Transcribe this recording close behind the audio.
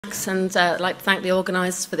Max, and I'd like to thank the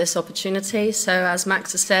organisers for this opportunity. So, as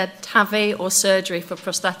Max has said, TAVI, or Surgery for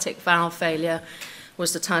Prosthetic Valve Failure,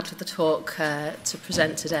 was the title of the talk to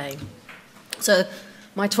present today. So,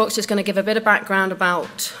 my talk's just going to give a bit of background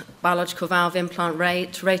about biological valve implant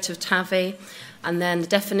rate of TAVI, and then the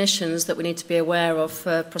definitions that we need to be aware of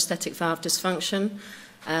for prosthetic valve dysfunction,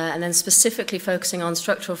 and then specifically focusing on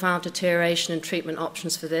structural valve deterioration and treatment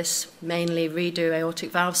options for this, mainly redo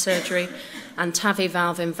aortic valve surgery and TAVI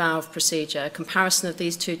valve-in-valve procedure, a comparison of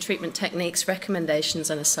these two treatment techniques, recommendations,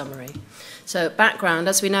 and a summary. So background,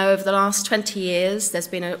 as we know, over the last 20 years, there's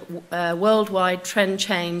been a worldwide trend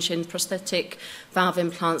change in prosthetic valve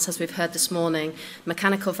implants, as we've heard this morning.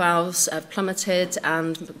 Mechanical valves have plummeted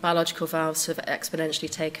and biological valves have exponentially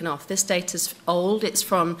taken off. This data is old. It's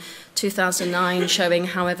from 2009, showing,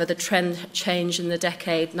 however, the trend change in the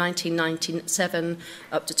decade 1997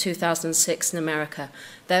 up to 2006 in America.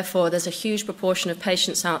 Therefore, there's a huge proportion of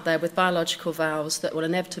patients out there with biological valves that will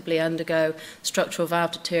inevitably undergo structural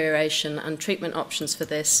valve deterioration, and treatment options for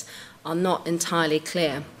this are not entirely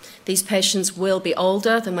clear. These patients will be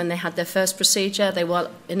older than when they had their first procedure. They will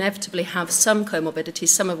inevitably have some comorbidities,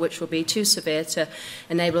 some of which will be too severe to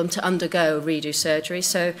enable them to undergo redo surgery.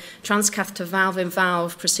 So transcatheter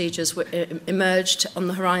valve-in-valve procedures emerged on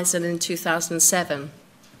the horizon in 2007.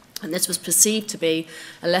 And this was perceived to be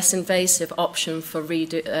a less invasive option for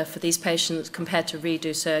these patients compared to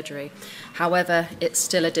redo surgery. However, it's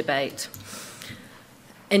still a debate.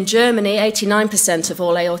 In Germany, 89% of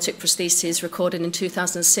all aortic prostheses recorded in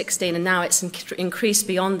 2016, and now it's increased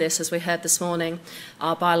beyond this, as we heard this morning,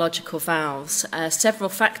 are biological valves. Several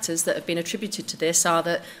factors that have been attributed to this are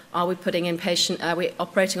that are we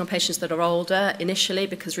operating on patients that are older initially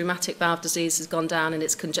because rheumatic valve disease has gone down and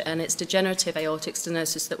it's degenerative aortic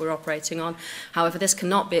stenosis that we're operating on. However, this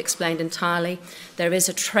cannot be explained entirely. There is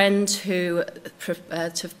a trend to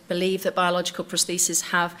believe that biological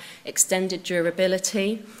prostheses have extended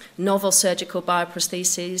durability. Novel surgical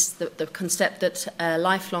bioprostheses, the concept that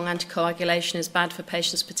lifelong anticoagulation is bad for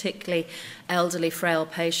patients, particularly elderly, frail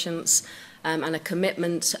patients, and a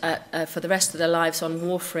commitment for the rest of their lives on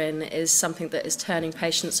warfarin is something that is turning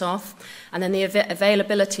patients off. And then the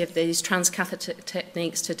availability of these transcatheter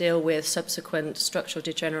techniques to deal with subsequent structural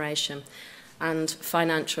degeneration and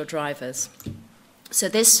financial drivers. So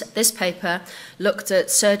this paper looked at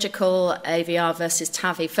surgical AVR versus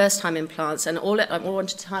TAVI first-time implants, and all I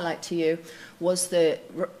wanted to highlight to you was the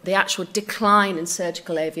actual decline in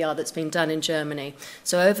surgical AVR that's been done in Germany.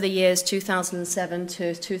 So over the years 2007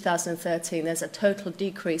 to 2013, there's a total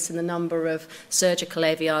decrease in the number of surgical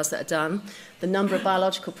AVRs that are done. The number of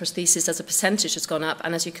biological prostheses as a percentage has gone up,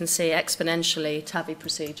 and as you can see, exponentially, TAVI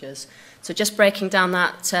procedures. So just breaking down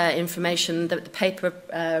that information, the paper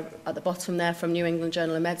at the bottom there from New England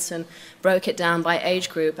Journal of Medicine broke it down by age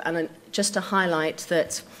group, and just to highlight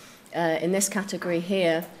that in this category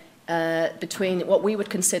here, between what we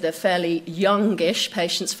would consider fairly youngish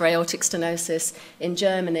patients for aortic stenosis in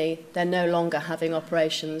Germany, they're no longer having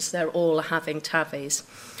operations, they're all having TAVIs.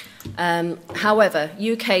 However,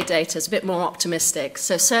 UK data is a bit more optimistic.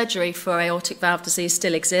 So surgery for aortic valve disease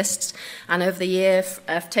still exists, and over the year,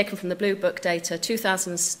 taken from the Blue Book data,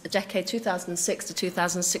 decade 2006 to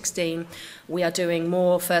 2016, we are doing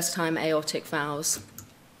more first-time aortic valves.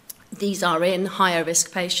 These are in higher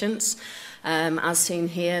risk patients. As seen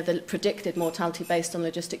here, the predicted mortality based on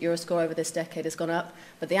logistic Euroscore over this decade has gone up,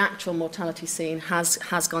 but the actual mortality seen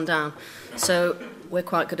has gone down. So we're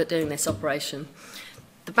quite good at doing this operation.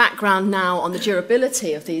 The background now on the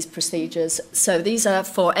durability of these procedures. So these are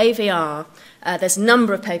for AVR. There's a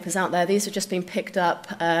number of papers out there. These have just been picked up,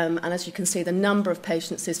 and as you can see, the number of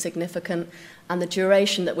patients is significant, and the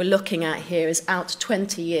duration that we're looking at here is out to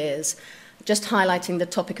 20 years. Just highlighting the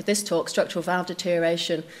topic of this talk, structural valve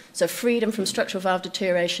deterioration. So freedom from structural valve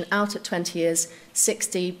deterioration out at 20 years,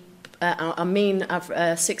 a mean of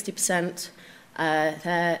 60%,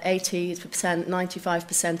 80%,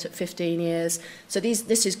 95% at 15 years. So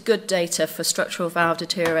this is good data for structural valve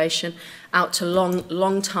deterioration out to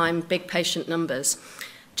long time, big patient numbers.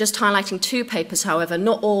 Just highlighting two papers, however,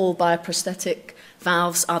 not all bioprosthetic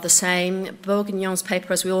valves are the same. Bourguignon's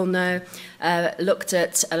paper, as we all know, looked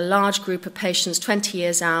at a large group of patients 20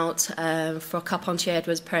 years out for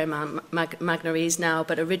Carpentier-Edwards Paramount Magnaries now,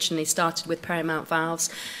 but originally started with Paramount valves.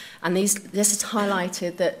 And this has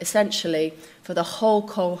highlighted that essentially for the whole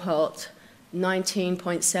cohort,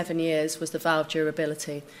 19.7 years was the valve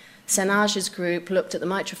durability. Senage's group looked at the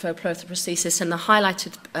mitral prosthesis, and the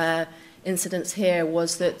highlighted incidence here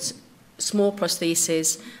was that small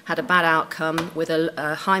prostheses had a bad outcome with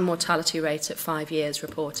a high mortality rate at 5 years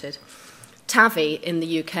reported. TAVI in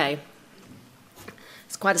the UK.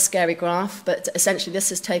 It's quite a scary graph, but essentially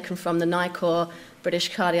this is taken from the NICOR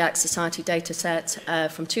British Cardiac Society data set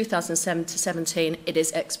from 2007 to 17. It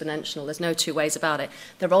is exponential. There's no two ways about it.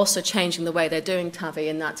 They're also changing the way they're doing TAVI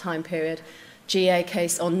in that time period. GA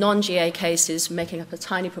case or non-GA cases making up a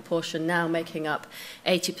tiny proportion, now making up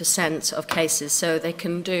 80% of cases. So they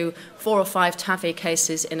can do 4 or 5 TAVI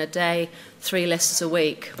cases in a day, 3 lists a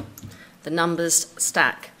week. The numbers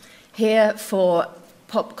stack. Here for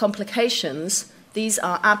complications, these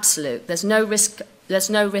are absolute. There's no risk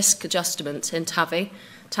adjustment in TAVI.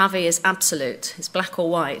 TAVI is absolute. It's black or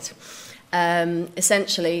white.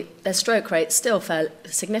 Essentially, their stroke rate still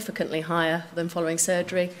significantly higher than following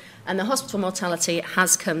surgery, and the hospital mortality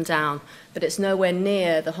has come down, but it's nowhere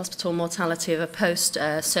near the hospital mortality of a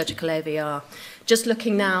post-surgical AVR. Just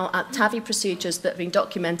looking now at TAVI procedures that have been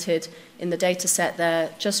documented in the data set there,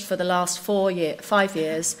 just for the last 5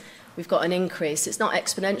 years, we've got an increase. It's not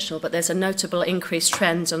exponential, but there's a notable increased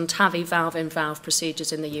trend on TAVI valve-in-valve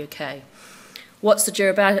procedures in the UK. What's the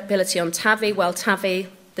durability on TAVI? Well, TAVI,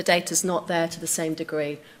 the data's not there to the same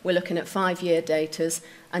degree. We're looking at 5-year data,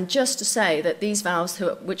 and just to say that these valves,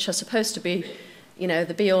 which are supposed to be, you know,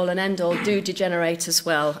 the be-all and end-all, do degenerate as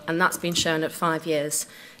well, and that's been shown at 5 years.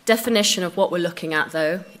 Definition of what we're looking at,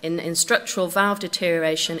 though, in structural valve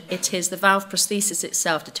deterioration, it is the valve prosthesis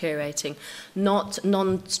itself deteriorating, not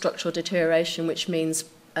non-structural deterioration, which means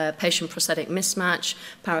patient prosthetic mismatch,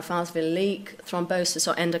 paravalvular leak, thrombosis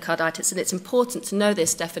or endocarditis. And it's important to know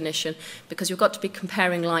this definition because you've got to be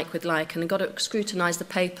comparing like with like, and you've got to scrutinise the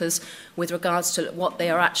papers with regards to what they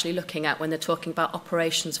are actually looking at when they're talking about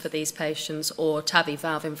operations for these patients or TAVI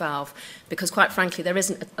valve-in-valve, because quite frankly there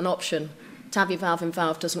isn't an option. TAVI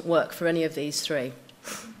valve-in-valve doesn't work for any of these 3.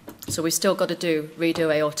 So we've still got to do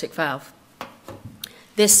redo aortic valve.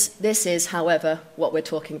 This is, however, what we're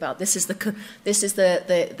talking about. This is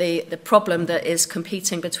the problem that is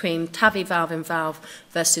competing between TAVI valve-in-valve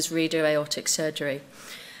versus redo aortic surgery.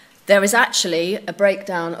 There is actually a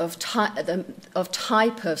breakdown of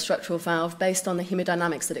type of structural valve based on the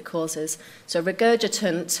hemodynamics that it causes. So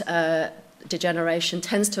regurgitant degeneration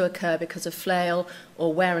tends to occur because of flail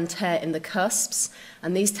or wear and tear in the cusps,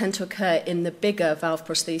 and these tend to occur in the bigger valve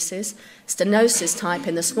prosthesis. Stenosis type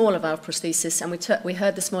in the smaller valve prosthesis, and we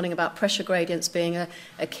heard this morning about pressure gradients being a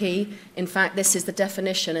key. In fact, this is the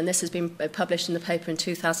definition, and this has been published in the paper in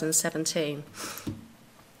 2017.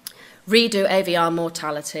 Redo AVR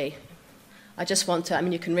mortality. I just want to,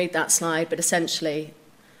 you can read that slide, but essentially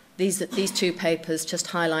these 2 papers just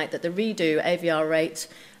highlight that the redo AVR rate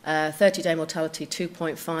 30-day mortality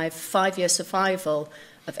 2.5, 5-year survival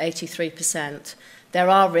of 83%. There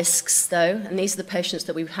are risks, though, and these are the patients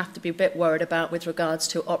that we have to be a bit worried about with regards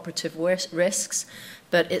to operative risks,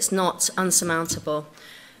 but it's not unsurmountable.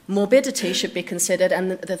 Morbidity should be considered,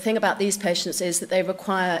 and the thing about these patients is that they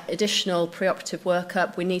require additional preoperative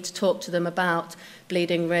workup. We need to talk to them about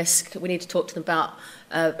bleeding risk. We need to talk to them about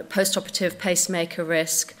post-operative pacemaker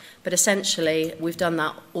risk. But essentially, we've done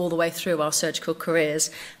that all the way through our surgical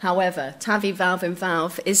careers. However, TAVI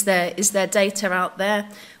valve-in-valve, is there data out there?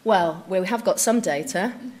 Well, we have got some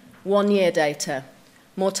data, 1-year data.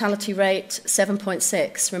 Mortality rate,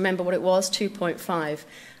 7.6. Remember what it was, 2.5.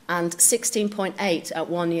 And 16.8 at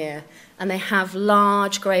 1 year. And they have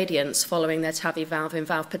large gradients following their TAVI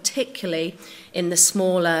valve-in-valve, particularly in the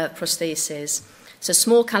smaller prostheses. So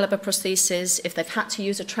small caliber prostheses, if they've had to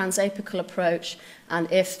use a transapical approach,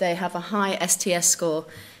 and if they have a high STS score,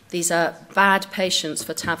 these are bad patients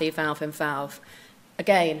for TAVI valve-in-valve.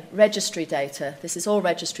 Again, registry data. This is all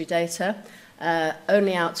registry data,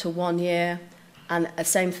 only out to 1 year, and the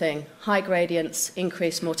same thing, high gradients,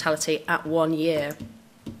 increased mortality at 1 year.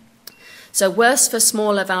 So worse for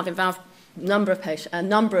smaller valve-in-valve, number of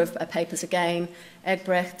papers again,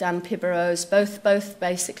 Egbrecht and Piberos, both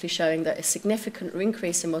basically showing that a significant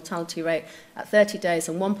increase in mortality rate at 30 days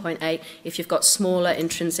and 1.8 if you've got smaller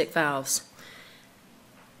intrinsic valves.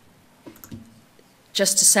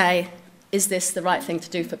 Just to say, is this the right thing to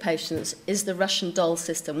do for patients? Is the Russian doll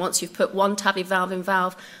system, once you've put one TAVI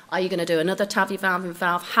valve-in-valve, are you going to do another TAVI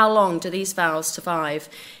valve-in-valve? How long do these valves survive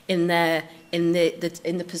in the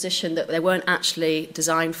position that they weren't actually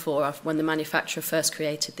designed for when the manufacturer first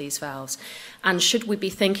created these valves? And should we be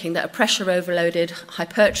thinking that a pressure-overloaded,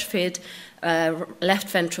 hypertrophied left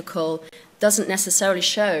ventricle doesn't necessarily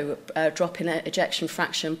show a drop in ejection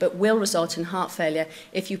fraction, but will result in heart failure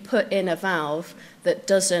if you put in a valve that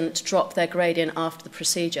doesn't drop their gradient after the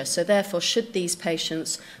procedure? So therefore, should these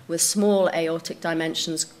patients with small aortic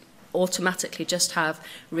dimensions automatically just have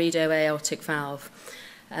redo aortic valve?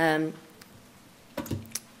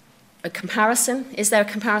 A comparison. Is there a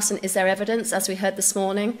comparison? Is there evidence? As we heard this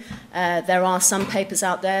morning, there are some papers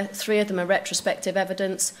out there. 3 of them are retrospective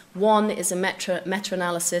evidence. 1 is a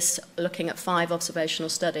meta-analysis looking at 5 observational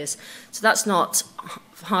studies. So that's not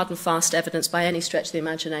hard and fast evidence by any stretch of the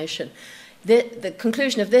imagination. The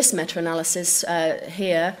conclusion of this meta-analysis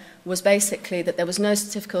here was basically that there was no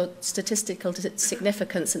statistical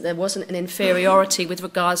significance, and there wasn't an inferiority with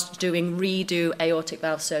regards to doing redo aortic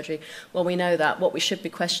valve surgery. Well, we know that. What we should be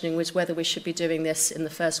questioning was whether we should be doing this in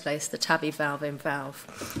the first place, the TAVI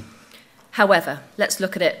valve-in-valve. However, let's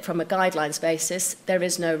look at it from a guidelines basis. There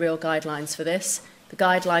is no real guidelines for this. The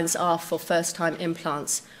guidelines are for first-time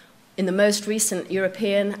implants. In the most recent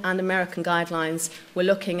European and American guidelines, we're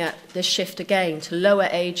looking at this shift again to lower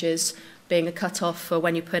ages being a cut-off for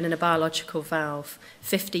when you put in a biological valve,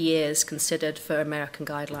 50 years considered for American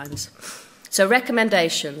guidelines. So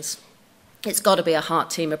recommendations. It's got to be a heart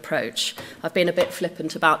team approach. I've been a bit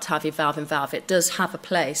flippant about TAVI valve-in-valve. It does have a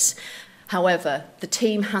place. However, the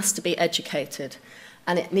team has to be educated,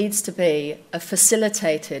 and it needs to be a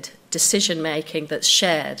facilitated decision-making that's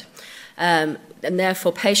shared. And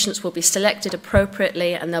therefore, patients will be selected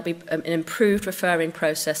appropriately, and there'll be an improved referring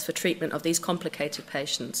process for treatment of these complicated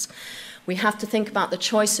patients. We have to think about the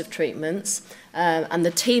choice of treatments, and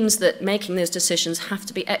the teams that making those decisions have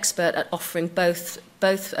to be expert at offering both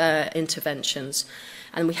interventions.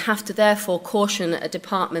 And we have to therefore caution a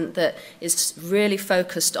department that is really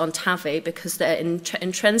focused on TAVI, because there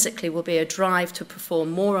intrinsically will be a drive to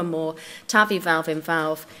perform more and more TAVI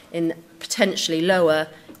valve-in-valve in potentially lower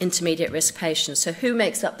intermediate risk patients. So who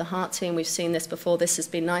makes up the heart team? We've seen this before. This has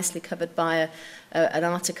been nicely covered by an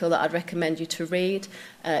article that I'd recommend you to read.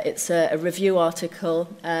 It's a review article.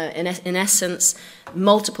 In essence,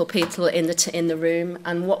 multiple people in the room,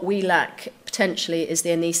 and what we lack potentially is the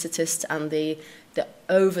anaesthetist and the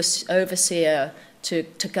overseer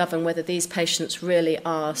to govern whether these patients really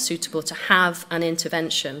are suitable to have an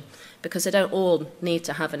intervention, because they don't all need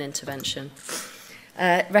to have an intervention.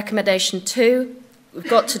 Recommendation 2, we've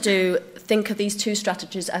got to think of these 2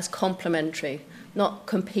 strategies as complementary, not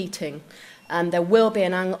competing. And there will be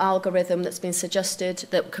an algorithm that's been suggested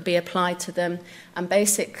that could be applied to them. And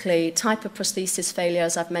basically, type of prosthesis failure,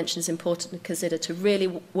 as I've mentioned, is important to consider to really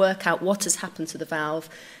work out what has happened to the valve,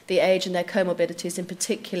 the age and their comorbidities, in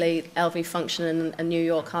particularly LV function and New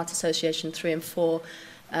York Heart Association 3 and 4,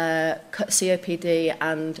 COPD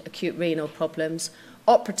and acute renal problems,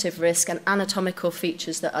 operative risk and anatomical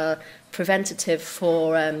features that are preventative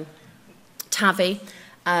for TAVI,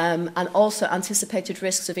 and also anticipated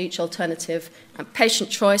risks of each alternative. And patient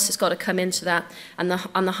choice has got to come into that, and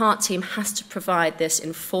the heart team has to provide this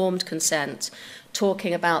informed consent,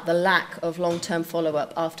 talking about the lack of long-term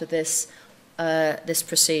follow-up after this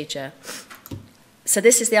procedure. So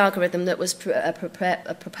this is the algorithm that was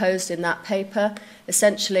proposed in that paper.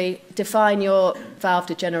 Essentially, define your valve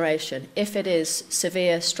degeneration. If it is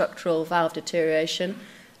severe structural valve deterioration,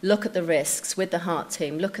 look at the risks with the heart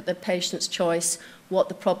team. Look at the patient's choice, what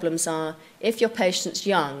the problems are. If your patient's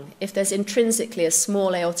young, if there's intrinsically a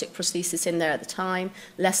small aortic prosthesis in there at the time,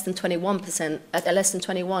 less than 21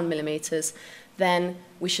 millimeters, then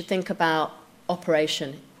we should think about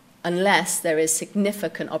operation, unless there is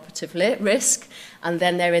significant operative risk, and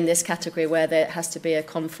then they're in this category where there has to be a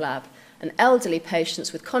conflab. And elderly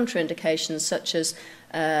patients with contraindications, such as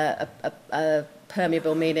a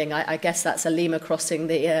permeable, meaning I guess that's a lemur crossing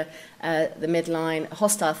the midline,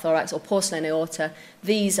 hostile thorax or porcelain aorta,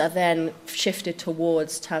 these are then shifted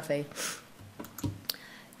towards TAVI.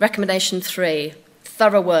 Recommendation 3,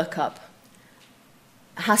 thorough workup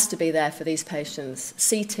has to be there for these patients.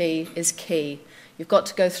 CT is key. You've got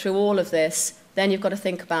to go through all of this. Then you've got to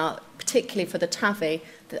think about, particularly for the TAVI,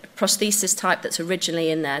 the prosthesis type that's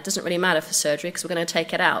originally in there. It doesn't really matter for surgery because we're going to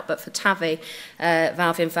take it out, but for TAVI,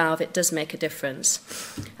 valve-in-valve, it does make a difference.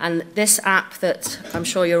 And this app that I'm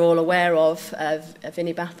sure you're all aware of,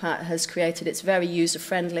 Vinny Bapat has created, it's very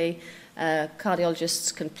user-friendly.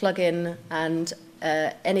 Cardiologists can plug in and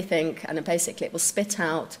anything, and basically it will spit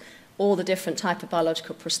out all the different type of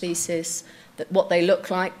biological prosthesis, what they look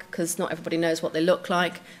like, because not everybody knows what they look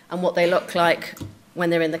like, and what they look like when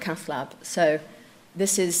they're in the cath lab. So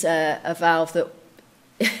this is a valve that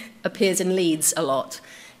appears in Leeds a lot.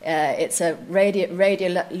 It's a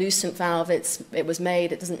Radiolucent valve. It was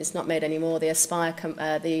made. It's not made anymore. The Aspire,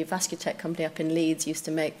 the Vascutech company up in Leeds used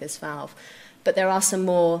to make this valve. But there are some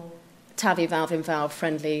more TAVI valve-in-valve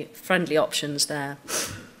friendly options there.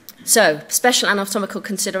 So, special anatomical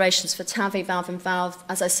considerations for TAVI valve-in-valve.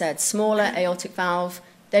 As I said, smaller aortic valve,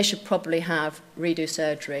 they should probably have redo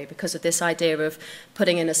surgery because of this idea of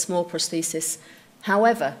putting in a small prosthesis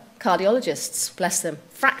However, cardiologists, bless them,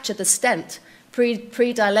 fracture the stent,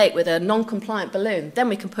 pre-dilate with a non-compliant balloon, then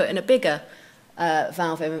we can put in a bigger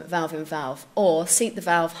valve in valve, or seat the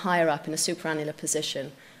valve higher up in a supraannular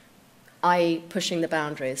position, i.e. pushing the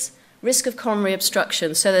boundaries. Risk of coronary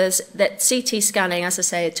obstruction, so there's that CT scanning, as I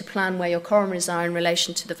say, to plan where your coronaries are in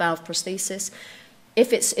relation to the valve prosthesis.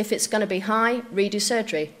 If it's going to be high, redo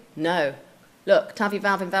surgery. No. Look, TAVI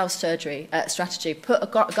valve-in-valve surgery strategy, put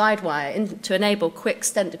a guide wire in to enable quick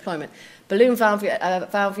stent deployment. Balloon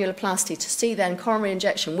valvuloplasty to see then coronary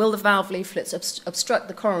injection. Will the valve leaflets obstruct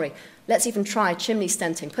the coronary? Let's even try chimney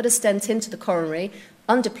stenting. Put a stent into the coronary,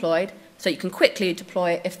 undeployed, so you can quickly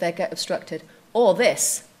deploy it if they get obstructed. Or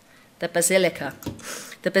this, the basilica.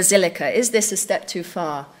 The basilica, is this a step too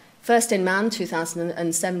far? First in man,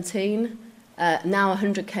 2017, now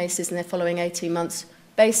 100 cases in the following 18 months.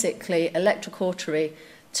 Basically, electrocautery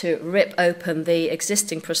to rip open the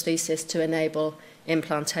existing prosthesis to enable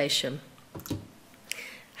implantation.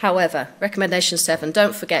 However, recommendation 7,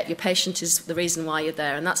 don't forget your patient is the reason why you're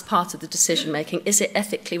there, and that's part of the decision making. Is it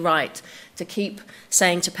ethically right to keep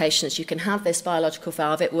saying to patients, you can have this biological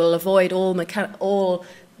valve, it will avoid all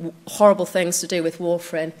horrible things to do with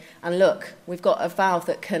warfarin, and look, we've got a valve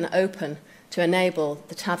that can open to enable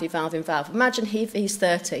the TAVI valve-in-valve. Imagine he's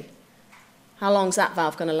 30. How long is that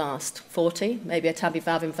valve going to last? 40? Maybe a TAVI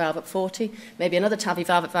valve-in-valve at 40? Maybe another TAVI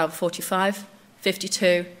valve-in-valve at 45?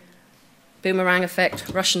 52? Boomerang effect,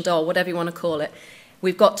 Russian doll, whatever you want to call it.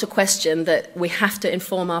 We've got to question that we have to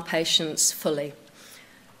inform our patients fully.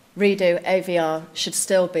 Redo AVR should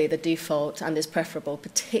still be the default and is preferable,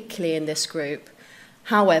 particularly in this group.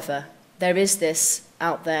 However, there is this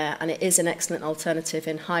out there, and it is an excellent alternative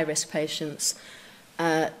in high-risk patients.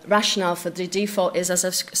 Rationale for the default is, as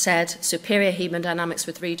I've said, superior hemodynamics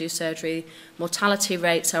with redo surgery. Mortality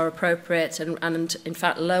rates are appropriate and in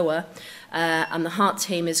fact, lower. And the heart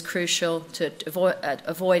team is crucial to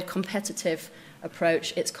avoid competitive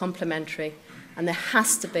approach. It's complementary. And there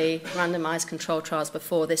has to be randomized control trials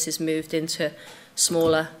before this is moved into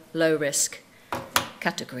smaller, low-risk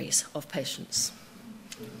categories of patients.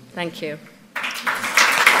 Thank you.